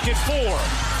 Shot clock at 4.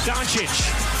 Doncic.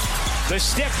 The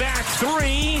step back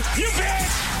 3. You bet.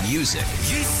 Music.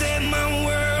 You set my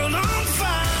world on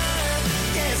fire.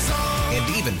 Yes,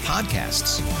 and even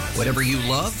podcasts. Whatever you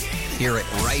love, hear it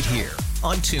right here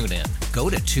on TuneIn. Go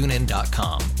to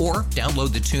TuneIn.com or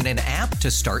download the TuneIn app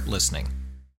to start listening.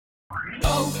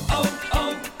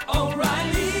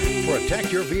 O'Reilly.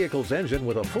 Protect your vehicle's engine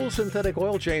with a full synthetic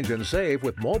oil change and save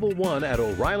with Mobile One at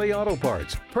O'Reilly Auto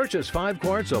Parts. Purchase 5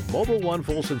 quarts of Mobile One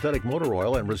full synthetic motor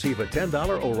oil and receive a $10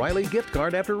 O'Reilly gift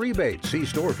card after rebate. See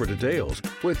store for details.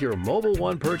 With your Mobile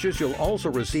One purchase, you'll also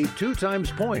receive 2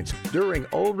 times points during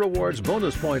O Rewards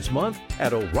Bonus Points Month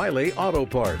at O'Reilly Auto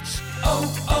Parts.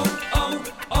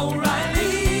 O'Reilly.